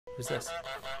Who's this?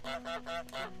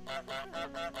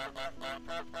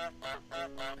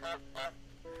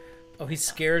 Oh, he's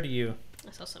scared of you.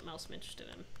 I saw something else I'm interested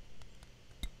in.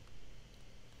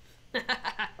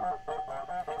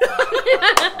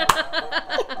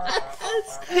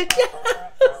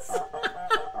 Yes!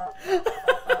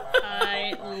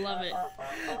 I love it.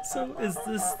 So is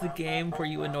this the game where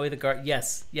you annoy the guard?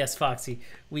 Yes, yes, Foxy.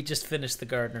 We just finished the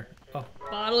gardener. Oh.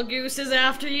 Bottle Goose is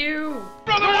after you!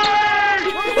 Run away!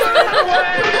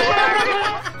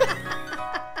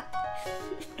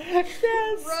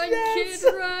 Yes, Run, yes.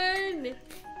 kid, run!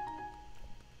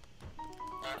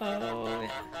 Oh.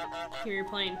 Here, your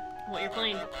plane. I want your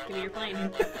plane. Give me your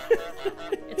plane.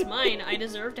 It's mine. I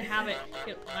deserve to have it.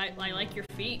 I like your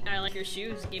feet. I like your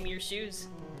shoes. Give me your shoes.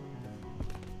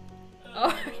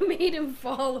 Oh, I made him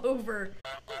fall over.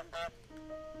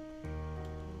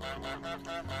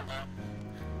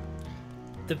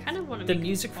 The, I kind of want to the make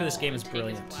music him for this fall game is and take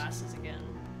brilliant. his glasses again.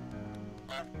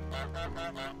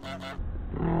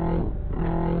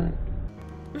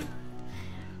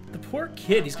 The poor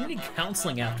kid, he's gonna need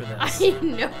counseling after this. I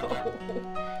know.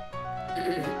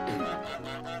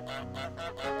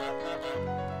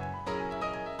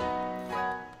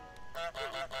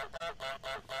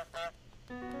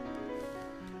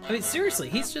 I mean, seriously,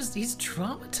 he's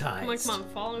traumatized. Come on,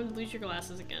 follow and lose your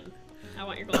glasses again. I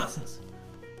want your glasses.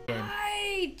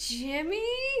 Hi, Jimmy!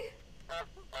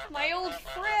 My old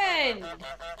friend!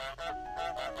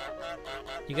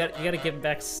 You gotta give him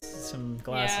back some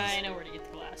glasses. Yeah, I know where to get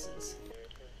the glasses.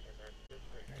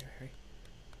 Hurry.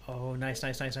 Oh, nice.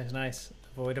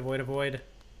 Avoid, avoid, avoid.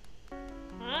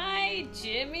 Hi,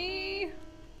 Jimmy!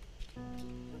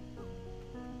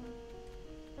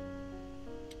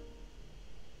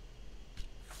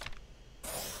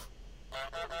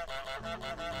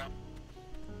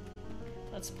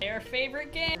 Let's play our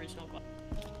favorite game. Original glasses.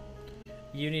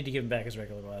 You need to give him back his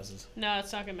regular glasses. No,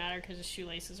 it's not gonna matter because his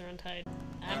shoelaces are untied.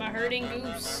 I'm a herding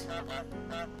goose.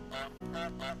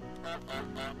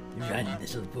 Run,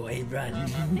 little boy, run. I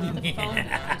think the phone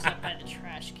goes up by the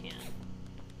trash can.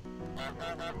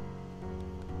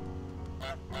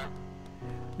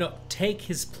 No, take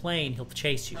his plane, he'll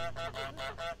chase you.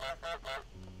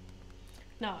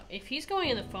 No, if he's going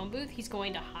in the phone booth, he's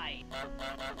going to hide.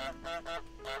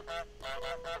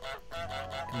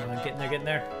 Come on, get in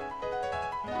there.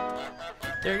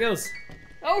 There he goes.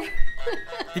 Oh!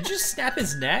 Did you snap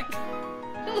his neck? I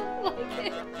like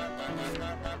it.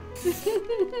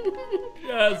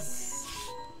 Yes.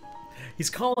 He's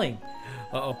calling.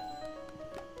 Uh-oh.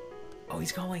 Oh,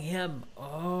 he's calling him.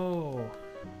 Oh.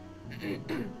 Get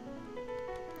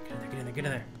in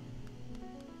there.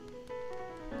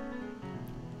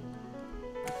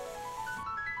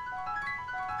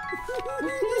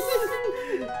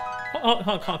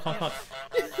 Honk.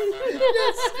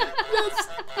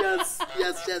 Yes.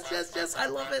 I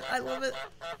love it.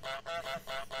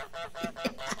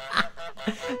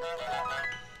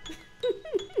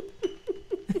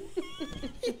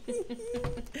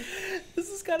 This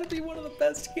has got to be one of the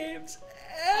best games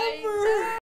ever.